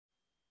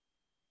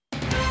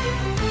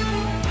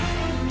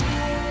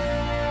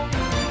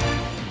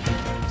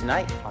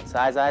Tonight on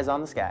Size Eyes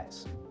on the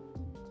Skies.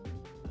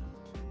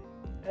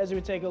 As we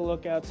take a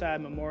look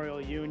outside Memorial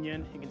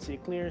Union, you can see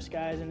clear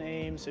skies in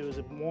Ames. It was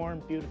a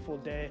warm, beautiful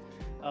day.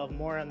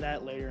 More on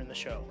that later in the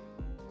show.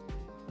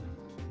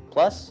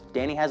 Plus,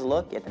 Danny has a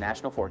look at the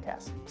national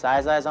forecast.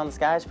 Size Eyes on the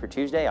Skies for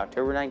Tuesday,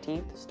 October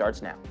 19th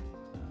starts now.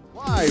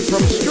 Live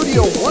from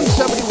Studio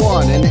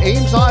 171 in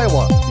Ames,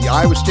 Iowa, the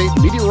Iowa State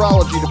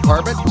Meteorology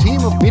Department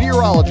team of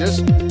meteorologists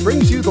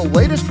brings you the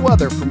latest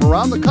weather from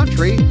around the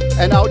country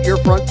and out your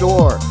front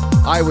door.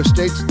 Iowa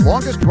State's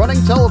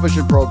longest-running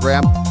television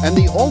program and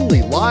the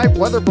only live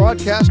weather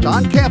broadcast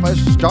on campus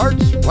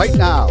starts right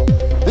now.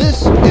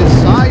 This is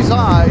Size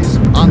Eyes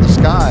on the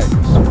Skies.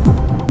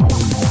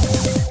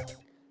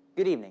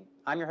 Good evening.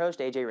 I'm your host,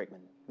 AJ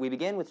Rickman. We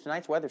begin with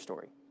tonight's weather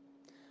story.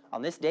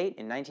 On this date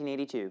in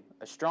 1982,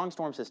 a strong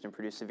storm system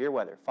produced severe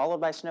weather,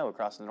 followed by snow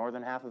across the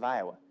northern half of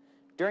Iowa.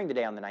 During the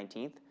day on the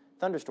 19th,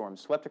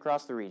 thunderstorms swept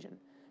across the region,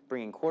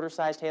 bringing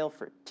quarter-sized hail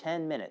for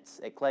 10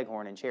 minutes at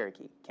Cleghorn in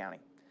Cherokee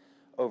County.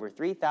 Over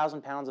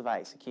 3,000 pounds of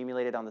ice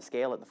accumulated on the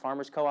scale at the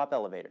Farmers Co-op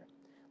elevator.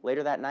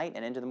 Later that night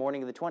and into the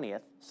morning of the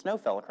 20th, snow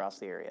fell across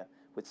the area,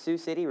 with Sioux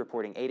City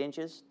reporting 8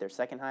 inches, their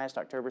second highest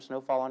October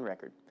snowfall on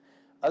record.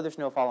 Other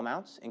snowfall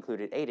amounts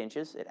included 8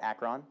 inches at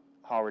Akron,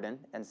 Hawarden,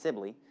 and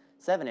Sibley,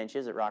 7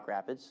 inches at Rock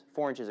Rapids,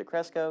 4 inches at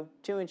Cresco,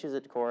 2 inches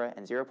at Decorah,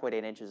 and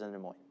 0.8 inches in Des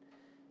Moines.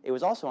 It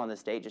was also on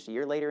this date just a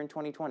year later in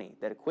 2020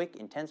 that a quick,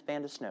 intense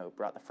band of snow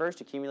brought the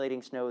first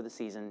accumulating snow of the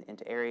season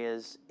into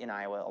areas in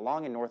Iowa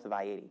along and north of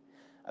I-80.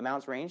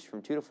 Amounts ranged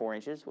from 2 to 4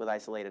 inches with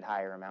isolated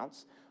higher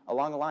amounts,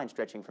 along a line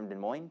stretching from Des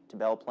Moines to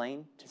Belle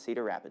Plaine to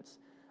Cedar Rapids.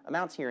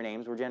 Amounts here in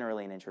Ames were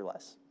generally an inch or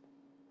less.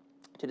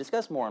 To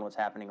discuss more on what's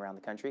happening around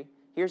the country,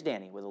 here's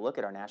Danny with a look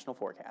at our national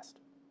forecast.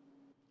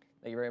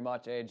 Thank you very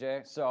much,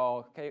 AJ.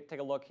 So take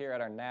a look here at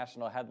our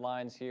national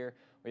headlines here.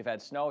 We've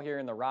had snow here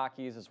in the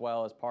Rockies as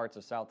well as parts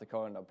of South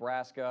Dakota and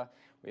Nebraska.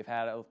 We've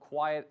had a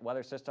quiet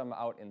weather system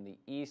out in the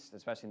east,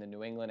 especially in the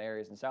New England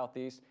areas and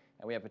southeast.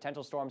 And we have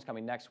potential storms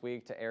coming next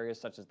week to areas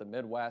such as the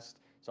Midwest.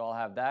 So I'll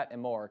have that and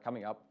more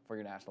coming up for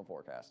your national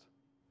forecast.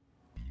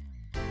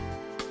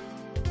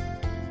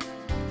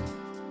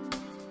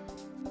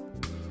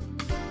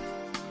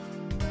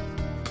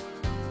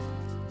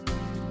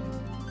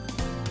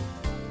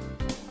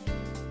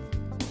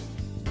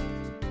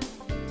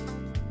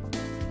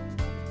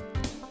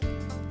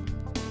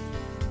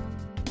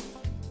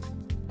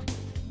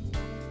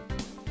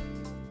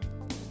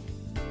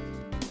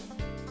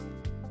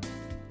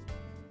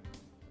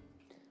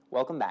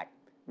 Welcome back.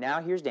 Now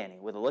here's Danny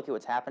with a look at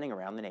what's happening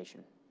around the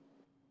nation.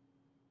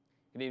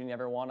 Good evening,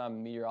 everyone.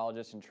 I'm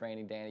meteorologist in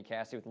training Danny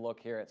Cassidy with a look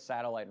here at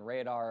satellite and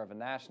radar of a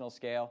national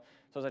scale.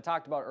 So as I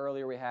talked about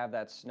earlier, we have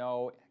that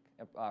snow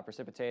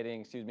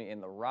precipitating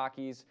in the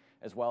Rockies,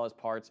 as well as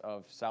parts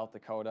of South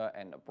Dakota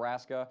and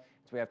Nebraska.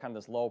 So we have kind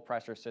of this low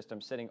pressure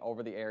system sitting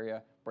over the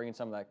area, bringing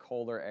some of that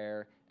colder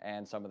air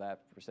and some of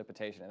that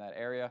precipitation in that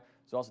area.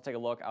 So also take a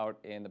look out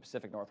in the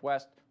Pacific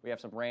Northwest. We have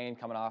some rain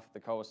coming off the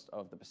coast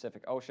of the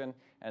Pacific Ocean.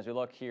 And as we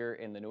look here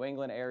in the New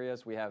England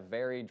areas, we have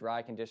very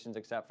dry conditions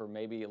except for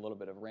maybe a little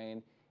bit of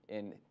rain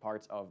in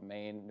parts of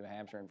Maine, New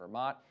Hampshire, and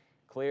Vermont.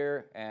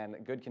 Clear and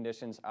good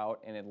conditions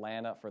out in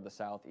Atlanta for the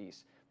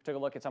southeast. We took a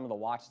look at some of the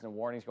watches and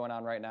warnings going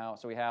on right now.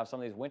 So we have some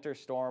of these winter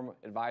storm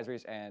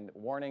advisories and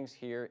warnings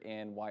here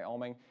in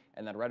Wyoming,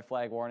 and then red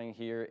flag warning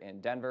here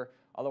in Denver.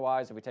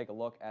 Otherwise, if we take a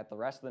look at the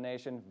rest of the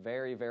nation,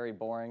 very, very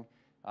boring.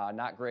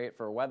 Not great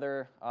for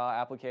weather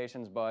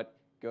applications, but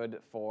good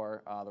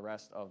for the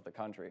rest of the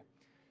country.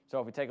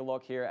 So if we take a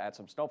look here at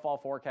some snowfall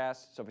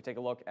forecasts, so if we take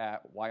a look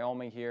at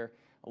Wyoming here,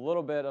 a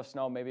little bit of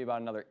snow, maybe about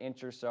another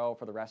inch or so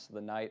for the rest of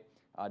the night.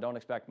 Don't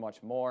expect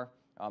much more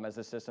as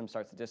the system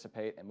starts to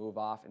dissipate and move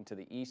off into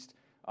the east.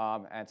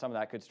 And some of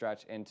that could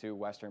stretch into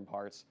western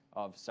parts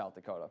of South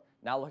Dakota.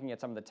 Now looking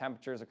at some of the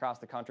temperatures across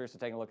the country, so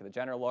taking a look at the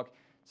general look.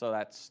 So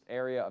that's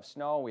area of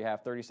snow, we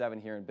have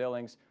 37 here in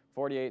Billings,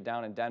 48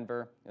 down in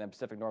Denver, and then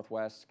Pacific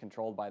Northwest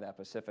controlled by that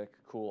Pacific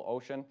cool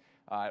ocean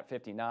at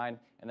 59.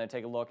 And then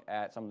take a look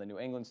at some of the New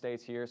England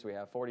states here. So we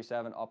have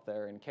 47 up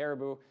there in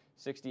Caribou,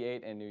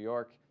 68 in New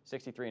York,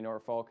 63 in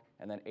Norfolk,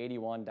 and then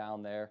 81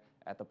 down there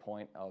at the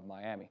point of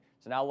Miami.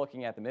 So now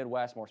looking at the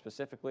Midwest more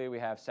specifically, we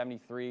have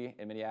 73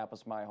 in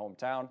Minneapolis, my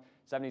hometown,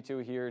 72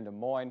 here in Des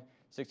Moines,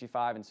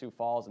 65 in Sioux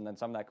Falls, and then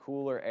some of that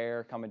cooler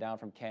air coming down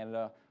from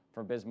Canada,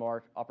 from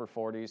Bismarck, upper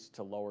 40s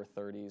to lower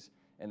 30s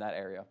in that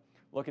area.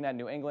 Looking at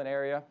New England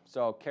area,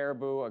 so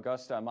Caribou,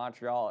 Augusta,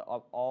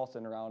 Montreal, all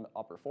sitting around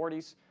upper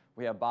 40s.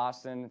 We have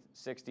Boston,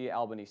 60,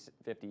 Albany,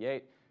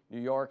 58. New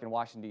York and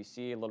Washington,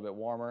 D.C., a little bit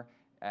warmer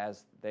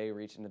as they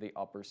reach into the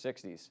upper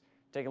 60s.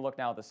 Take a look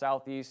now at the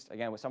southeast,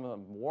 again, with some of the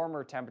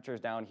warmer temperatures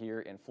down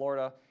here in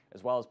Florida,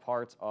 as well as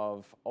parts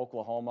of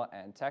Oklahoma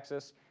and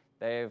Texas.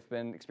 They've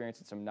been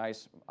experiencing some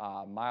nice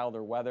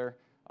milder weather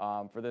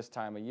for this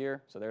time of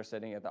year, so they're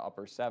sitting at the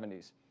upper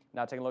 70s.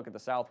 Now taking a look at the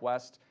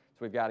southwest,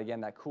 so we've got,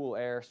 again, that cool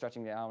air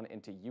stretching down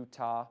into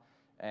Utah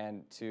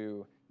and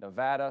to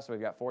Nevada. So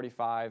we've got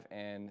 45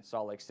 in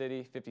Salt Lake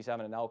City,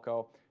 57 in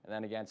Elko, and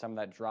then again some of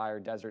that drier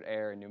desert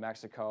air in New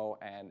Mexico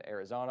and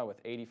Arizona with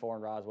 84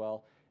 in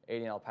Roswell,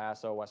 80 in El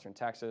Paso, Western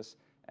Texas,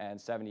 and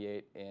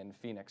 78 in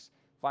Phoenix.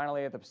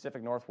 Finally, at the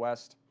Pacific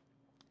Northwest,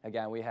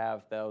 again, we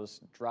have those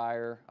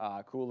drier,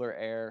 cooler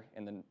air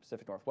in the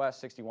Pacific Northwest,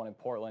 61 in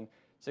Portland,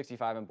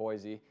 65 in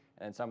Boise,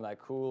 and some of that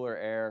cooler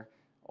air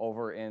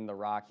over in the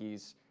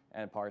Rockies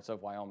and parts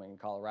of Wyoming and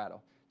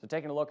Colorado. So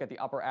taking a look at the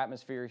upper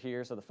atmosphere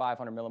here, so the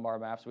 500 millibar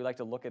maps, we like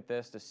to look at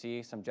this to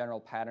see some general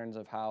patterns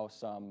of how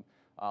some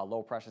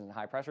low pressures and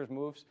high pressures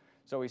moves.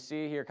 So we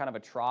see here kind of a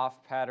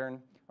trough pattern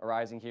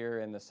arising here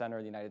in the center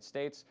of the United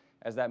States.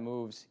 As that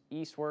moves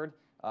eastward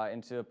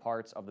into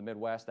parts of the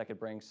Midwest, that could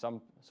bring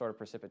some sort of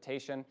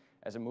precipitation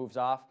as it moves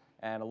off,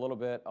 and a little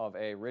bit of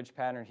a ridge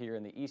pattern here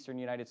in the eastern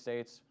United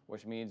States,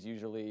 which means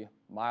usually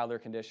milder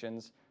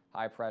conditions,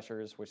 high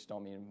pressures, which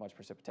don't mean much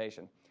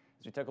precipitation.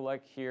 As we took a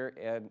look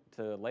here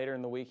to later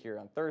in the week here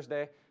on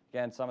Thursday,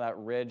 again, some of that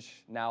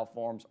ridge now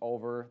forms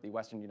over the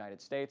western United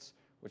States,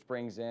 which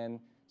brings in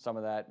some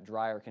of that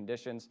drier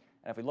conditions.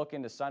 And if we look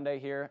into Sunday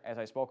here, as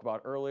I spoke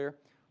about earlier,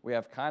 we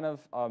have kind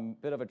of a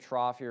bit of a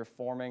trough here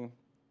forming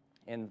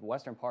in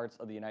western parts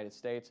of the United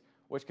States,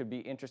 which could be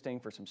interesting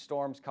for some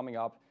storms coming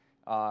up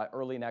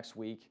early next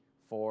week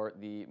for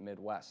the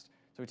Midwest.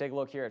 So we take a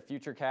look here at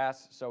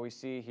Futurecast. So we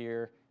see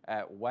here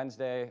at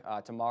Wednesday,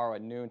 tomorrow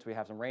at noon, so we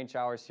have some rain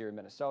showers here in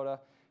Minnesota.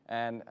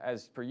 And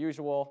as per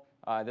usual,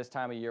 this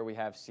time of year, we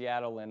have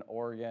Seattle and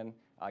Oregon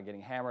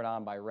getting hammered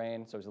on by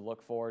rain. So as we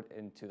look forward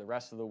into the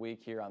rest of the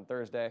week here on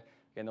Thursday,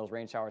 again, those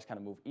rain showers kind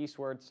of move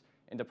eastwards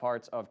into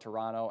parts of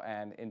Toronto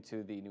and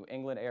into the New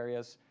England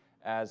areas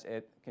as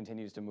it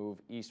continues to move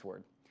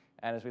eastward.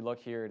 And as we look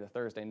here to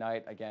Thursday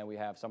night, again, we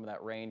have some of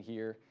that rain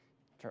here,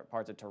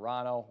 parts of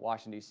Toronto,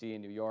 Washington, D.C.,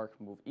 and New York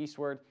move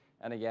eastward.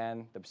 And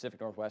again, the Pacific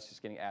Northwest is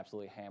getting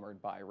absolutely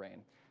hammered by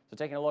rain. So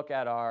taking a look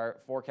at our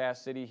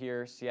forecast city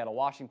here, Seattle,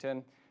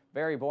 Washington,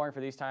 very boring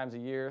for these times of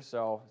year.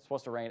 So it's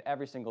supposed to rain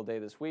every single day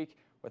this week,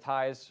 with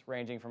highs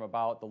ranging from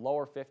about the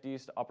lower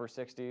 50s to upper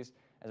 60s.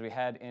 As we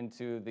head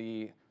into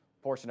the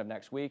portion of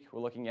next week,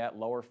 we're looking at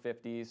lower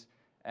 50s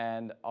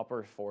and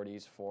upper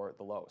 40s for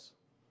the lows.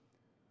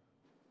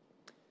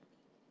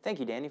 Thank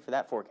you, Danny, for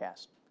that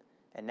forecast.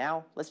 And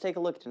now, let's take a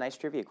look at tonight's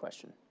trivia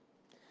question.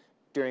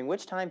 During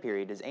which time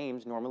period does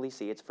Ames normally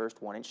see its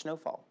first 1-inch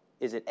snowfall?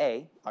 Is it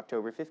A,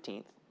 October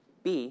 15th,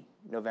 B,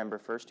 November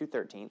 1st through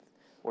 13th,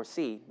 or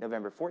C,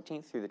 November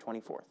 14th through the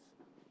 24th?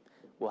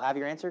 We'll have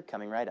your answer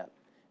coming right up.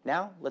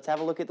 Now, let's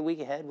have a look at the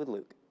week ahead with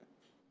Luke.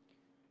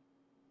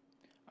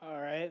 All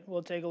right,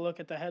 we'll take a look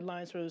at the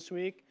headlines for this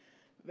week.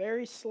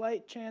 Very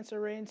slight chance of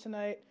rain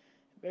tonight.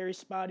 Very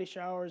spotty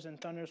showers and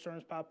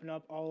thunderstorms popping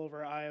up all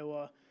over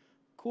Iowa.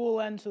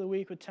 Cool end to the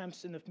week with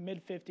temps in the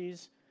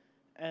mid-50s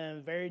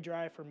and very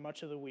dry for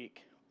much of the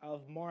week. I'll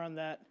have more on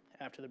that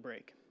after the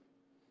break.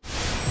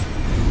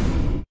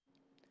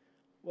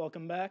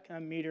 Welcome back.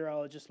 I'm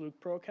meteorologist Luke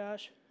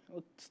Prokosch.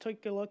 Let's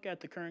take a look at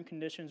the current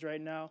conditions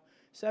right now.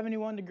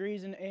 71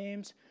 degrees in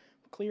Ames,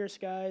 clear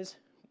skies,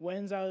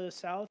 winds out of the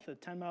south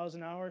at 10 miles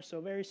an hour, so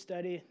very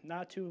steady,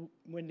 not too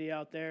windy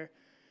out there.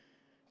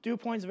 Dew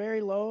point's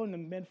very low in the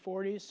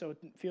mid-40s, so it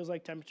feels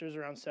like temperatures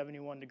around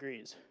 71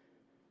 degrees.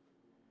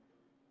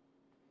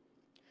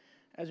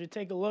 As we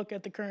take a look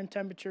at the current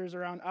temperatures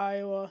around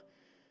Iowa,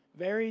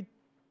 very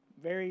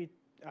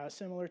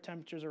similar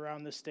temperatures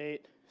around the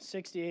state.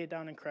 68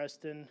 down in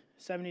Creston,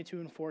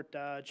 72 in Fort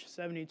Dodge,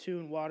 72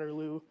 in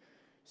Waterloo,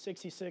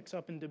 66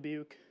 up in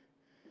Dubuque.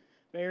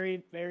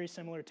 Very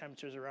similar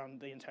temperatures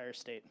around the entire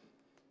state.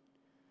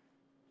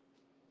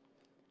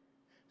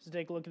 So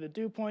take a look at the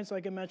dew points.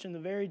 Like I mentioned, the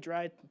very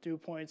dry dew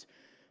points.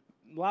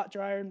 A lot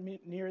drier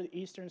near the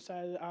eastern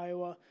side of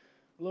Iowa.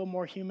 A little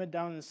more humid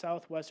down in the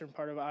southwestern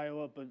part of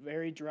Iowa, but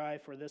very dry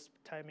for this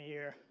time of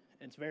year.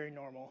 It's very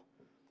normal.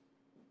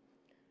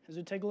 As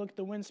we take a look at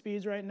the wind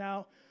speeds right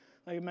now,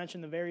 like I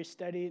mentioned, the very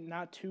steady,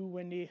 not too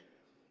windy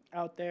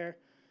out there.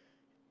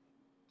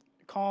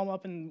 Calm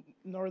up in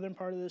the northern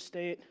part of the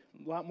state.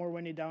 A lot more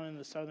windy down in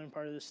the southern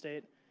part of the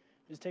state.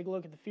 Just take a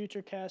look at the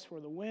futurecast for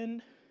the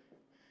wind.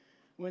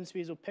 Wind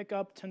speeds will pick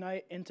up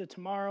tonight into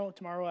tomorrow.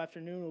 Tomorrow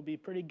afternoon will be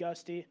pretty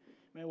gusty.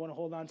 You may want to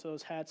hold on to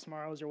those hats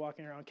tomorrow as you're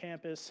walking around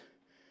campus.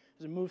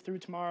 As we move through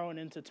tomorrow and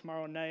into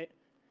tomorrow night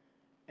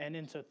and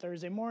into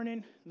Thursday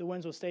morning, the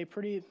winds will stay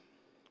pretty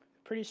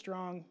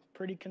strong,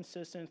 pretty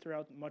consistent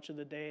throughout much of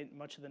the day,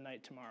 much of the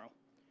night tomorrow.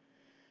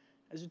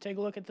 As you take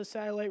a look at the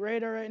satellite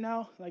radar right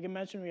now, like I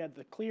mentioned, we had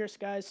the clear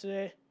skies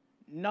today.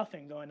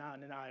 Nothing going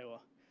on in Iowa.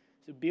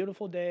 It's a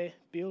beautiful day,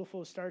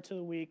 beautiful start to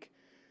the week.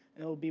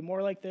 And it will be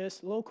more like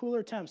this, a little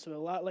cooler temps, so a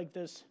lot like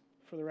this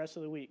for the rest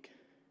of the week.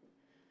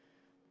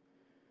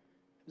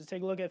 Let's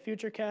take a look at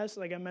Futurecast.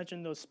 Like I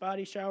mentioned, those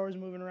spotty showers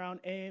moving around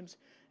Ames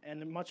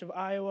and much of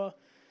Iowa.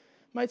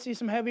 Might see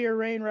some heavier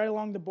rain right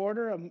along the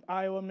border of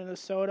Iowa,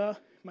 Minnesota.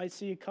 Might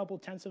see a couple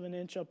tenths of an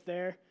inch up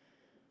there.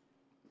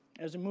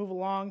 As we move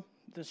along,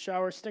 the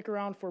showers stick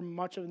around for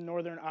much of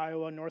northern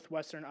Iowa,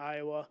 northwestern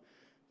Iowa,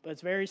 but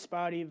it's very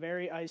spotty,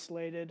 very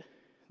isolated.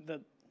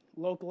 The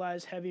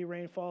localized heavy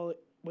rainfall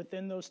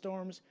within those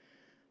storms,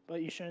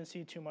 but you shouldn't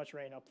see too much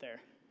rain up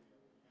there.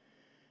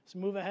 So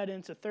move ahead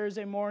into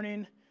Thursday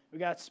morning. We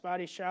got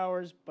spotty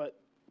showers, but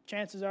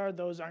chances are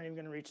those aren't even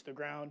going to reach the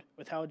ground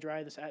with how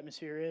dry this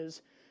atmosphere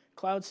is.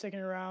 Clouds sticking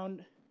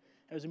around.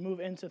 As we move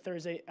into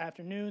Thursday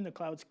afternoon, the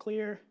clouds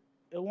clear.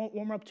 It won't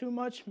warm up too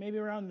much, maybe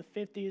around the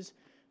 50s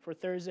for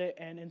Thursday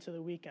and into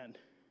the weekend.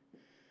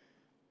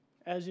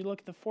 As you look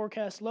at the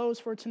forecast lows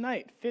for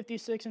tonight,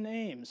 56 in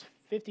Ames,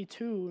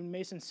 52 in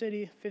Mason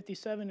City,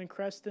 57 in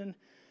Creston.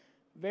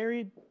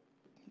 Very,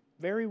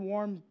 very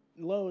warm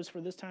lows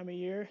for this time of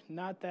year.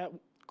 Not that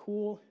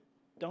cool.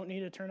 Don't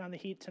need to turn on the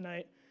heat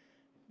tonight.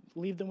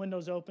 Leave the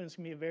windows open. It's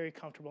going to be a very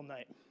comfortable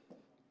night.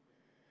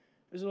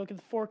 As we look at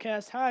the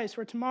forecast highs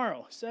for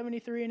tomorrow,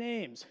 73 in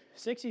Ames,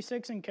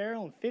 66 in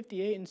Carroll, and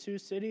 58 in Sioux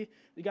City.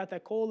 We got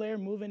that cold air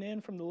moving in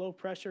from the low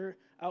pressure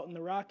out in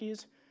the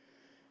Rockies.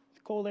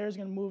 The cold air is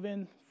going to move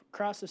in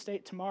across the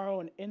state tomorrow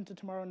and into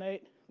tomorrow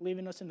night,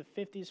 leaving us in the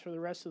 50s for the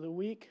rest of the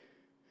week.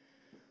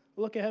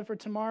 Look ahead for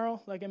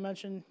tomorrow, like I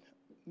mentioned,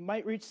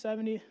 might reach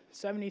 70,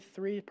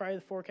 73, probably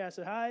the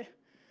forecasted high.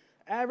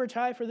 Average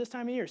high for this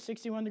time of year,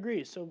 61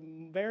 degrees, so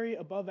very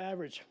above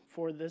average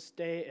for this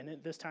day and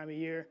at this time of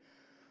year.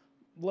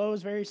 Low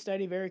is very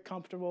steady, very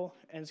comfortable,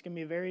 and it's going to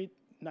be a very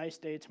nice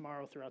day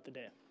tomorrow throughout the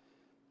day.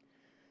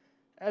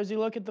 As you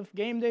look at the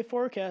game day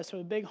forecast for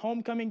the big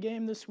homecoming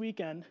game this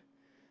weekend,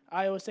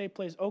 Iowa State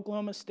plays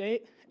Oklahoma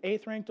State,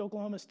 8th ranked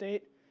Oklahoma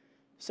State,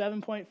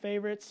 7-point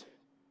favorites.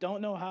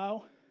 Don't know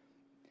how,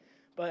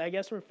 but I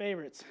guess we're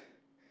favorites.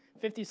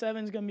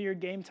 57 is going to be your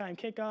game time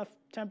kickoff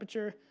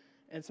temperature,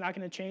 and it's not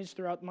going to change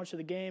throughout much of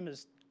the game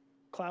as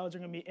clouds are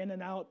going to be in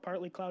and out,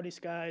 partly cloudy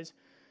skies.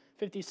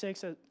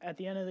 56 at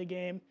the end of the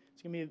game.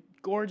 It's going to be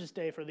a gorgeous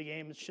day for the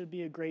game. It should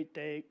be a great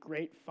day,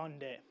 great fun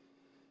day.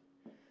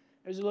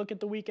 As you look at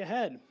the week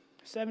ahead,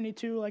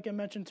 72, like I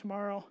mentioned,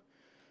 tomorrow.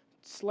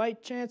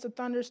 Slight chance of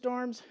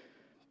thunderstorms,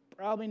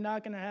 probably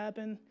not going to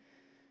happen.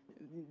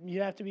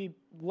 You have to be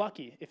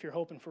lucky if you're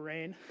hoping for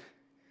rain.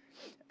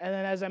 And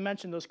then, as I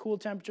mentioned, those cool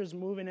temperatures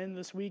moving in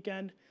this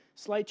weekend.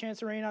 Slight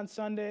chance of rain on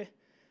Sunday,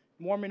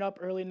 warming up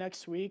early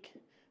next week.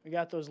 We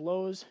got those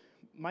lows.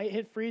 Might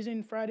hit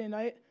freezing Friday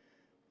night,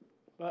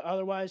 but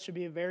otherwise should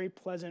be a very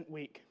pleasant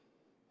week.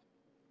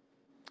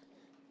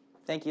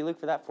 Thank you, Luke,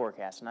 for that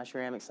forecast, and I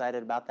sure am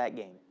excited about that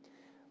game.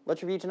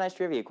 Let's review tonight's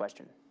trivia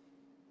question.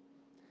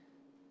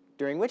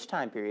 During which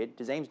time period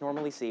does Ames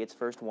normally see its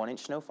first 1-inch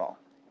snowfall?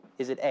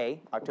 Is it A,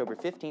 October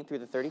 15th through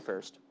the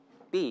 31st,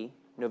 B,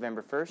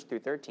 November 1st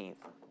through 13th,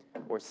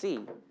 or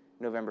C,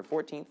 November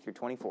 14th through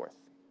 24th?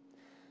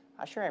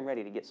 I sure am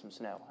ready to get some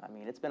snow. I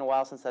mean, it's been a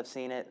while since I've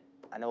seen it.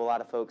 I know a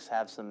lot of folks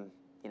have some,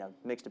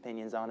 mixed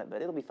opinions on it,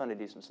 but it'll be fun to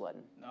do some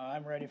sledding. No,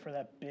 I'm ready for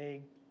that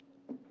big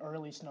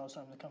early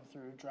snowstorm to come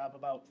through, drop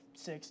about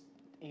 6,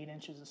 8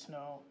 inches of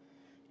snow.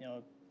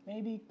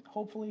 Maybe,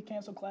 hopefully,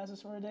 cancel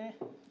classes for a day.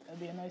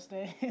 That'd be a nice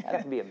day. That'd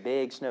have to be a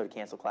big snow to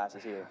cancel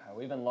classes here.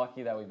 We've been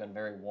lucky that we've been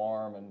very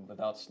warm and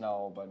without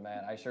snow, but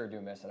man, I sure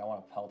do miss it. I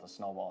want to pelt a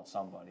snowball at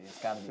somebody.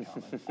 It's got to be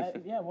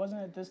coming.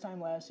 Wasn't it this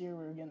time last year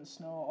we were getting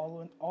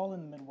snow all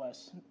in the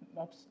Midwest?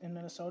 Up in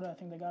Minnesota, I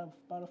think they got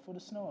about a foot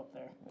of snow up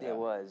there. Yeah.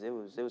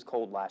 It was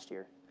cold last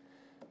year.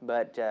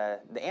 But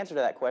the answer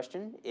to that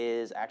question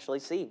is actually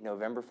C,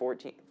 November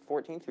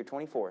 14th through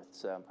 24th.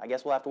 So I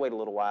guess we'll have to wait a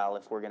little while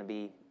if we're going to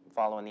be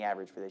following the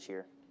average for this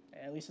year.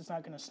 At least it's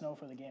not going to snow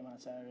for the game on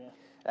Saturday.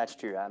 That's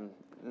true. I'm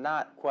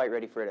not quite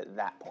ready for it at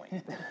that point.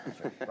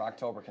 Sure.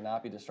 October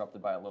cannot be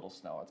disrupted by a little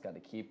snow. It's got to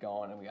keep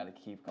going, and we got to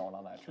keep going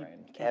on that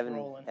train. Keep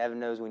rolling. Heaven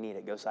knows we need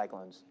it. Go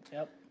Cyclones.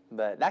 Yep.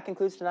 But that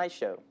concludes tonight's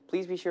show.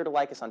 Please be sure to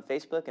like us on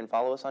Facebook and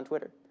follow us on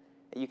Twitter.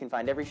 You can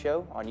find every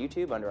show on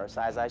YouTube under our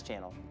Size Eyes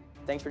channel.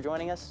 Thanks for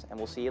joining us, and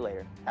we'll see you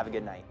later. Have a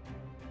good night.